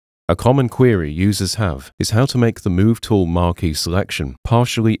A common query users have is how to make the Move tool marquee selection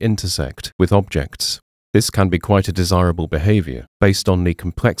partially intersect with objects. This can be quite a desirable behavior based on the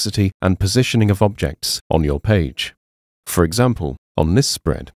complexity and positioning of objects on your page. For example, on this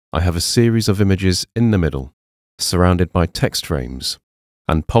spread, I have a series of images in the middle, surrounded by text frames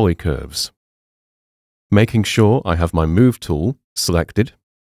and polycurves. Making sure I have my Move tool selected,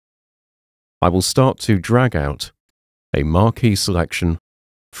 I will start to drag out a marquee selection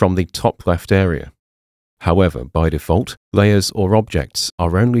from the top left area. However, by default, layers or objects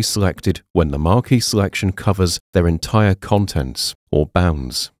are only selected when the marquee selection covers their entire contents or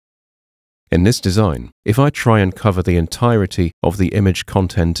bounds. In this design, if I try and cover the entirety of the image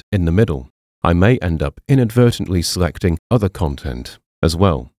content in the middle, I may end up inadvertently selecting other content as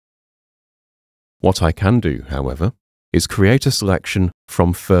well. What I can do, however, is create a selection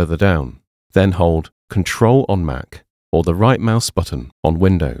from further down, then hold Ctrl on Mac or the right mouse button on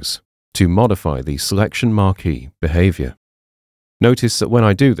Windows to modify the selection marquee behavior. Notice that when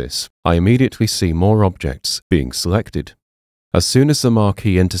I do this, I immediately see more objects being selected. As soon as the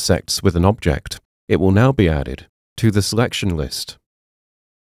marquee intersects with an object, it will now be added to the selection list.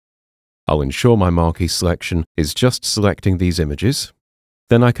 I'll ensure my marquee selection is just selecting these images.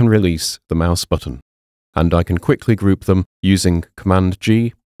 Then I can release the mouse button, and I can quickly group them using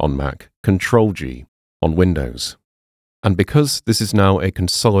Command-G on Mac, Control-G on Windows. And because this is now a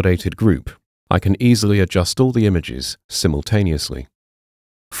consolidated group, I can easily adjust all the images simultaneously.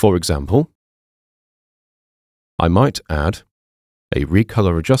 For example, I might add a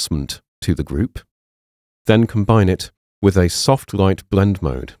recolor adjustment to the group, then combine it with a soft light blend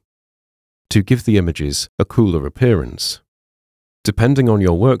mode to give the images a cooler appearance. Depending on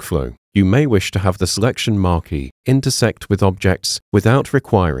your workflow, you may wish to have the selection marquee intersect with objects without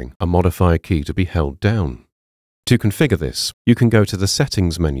requiring a modifier key to be held down. To configure this, you can go to the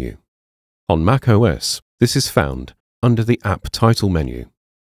Settings menu. On Mac OS, this is found under the App Title menu,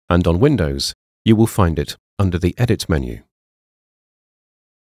 and on Windows, you will find it under the Edit menu.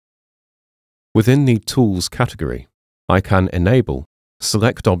 Within the Tools category, I can enable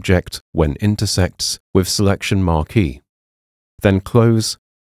Select Object when intersects with Selection Marquee, then close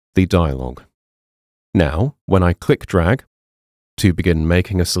the dialog. Now, when I click drag to begin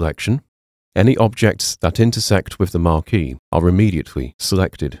making a selection, any objects that intersect with the marquee are immediately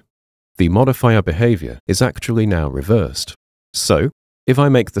selected. The modifier behavior is actually now reversed. So, if I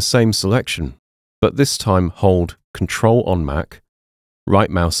make the same selection, but this time hold Ctrl on Mac, right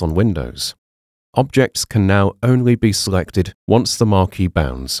mouse on Windows, objects can now only be selected once the marquee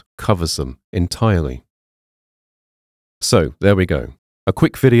bounds covers them entirely. So, there we go. A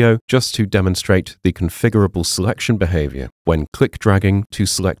quick video just to demonstrate the configurable selection behavior when click dragging to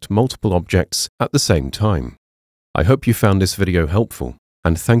select multiple objects at the same time. I hope you found this video helpful,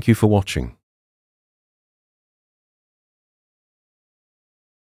 and thank you for watching.